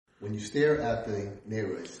When you stare at the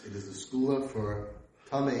neiros, it is a skula for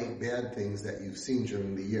tamei, bad things that you've seen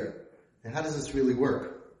during the year. Now, how does this really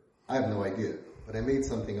work? I have no idea, but I made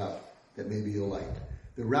something up that maybe you'll like.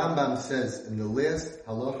 The Rambam says in the last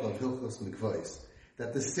halacha of Hilchos Mikvahs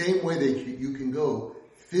that the same way that you can go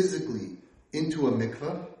physically into a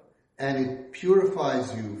mikvah and it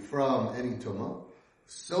purifies you from any tumah,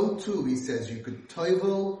 so too, he says, you could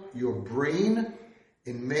toivel your brain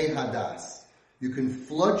in mei hadas. You can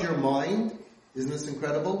flood your mind, isn't this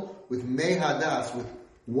incredible, with mei hadas, with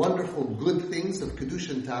wonderful good things of kedusha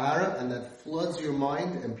and tahara, and that floods your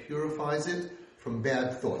mind and purifies it from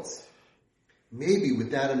bad thoughts. Maybe with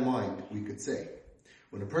that in mind, we could say,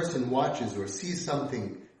 when a person watches or sees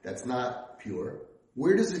something that's not pure,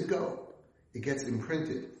 where does it go? It gets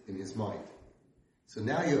imprinted in his mind. So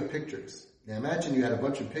now you have pictures. Now imagine you had a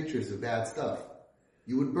bunch of pictures of bad stuff.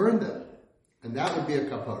 You would burn them, and that would be a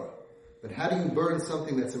kapara. But how do you burn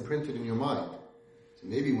something that's imprinted in your mind? So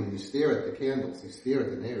maybe when you stare at the candles, you stare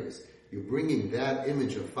at the neiros, you're bringing that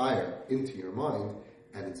image of fire into your mind,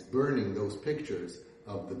 and it's burning those pictures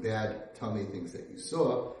of the bad tummy things that you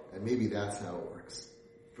saw, and maybe that's how it works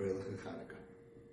for Chanukah.